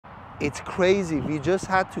It's crazy. We just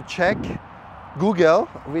had to check Google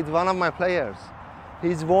with one of my players.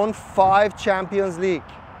 He's won 5 Champions League.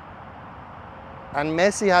 And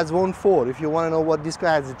Messi has won 4, if you want to know what this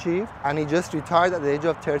guy has achieved. And he just retired at the age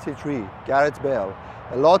of 33, Gareth Bale.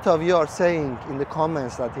 A lot of you are saying in the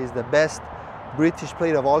comments that he's the best British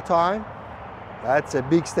player of all time. That's a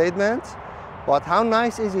big statement. But how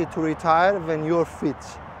nice is it to retire when you're fit?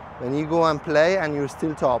 When you go and play and you're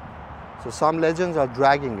still top. So some legends are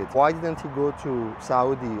dragging it. Why didn't he go to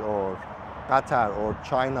Saudi or Qatar or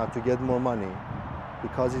China to get more money?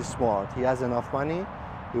 Because he's smart. He has enough money.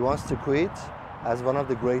 He wants to quit as one of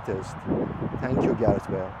the greatest. Thank you, Gareth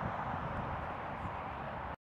Bale.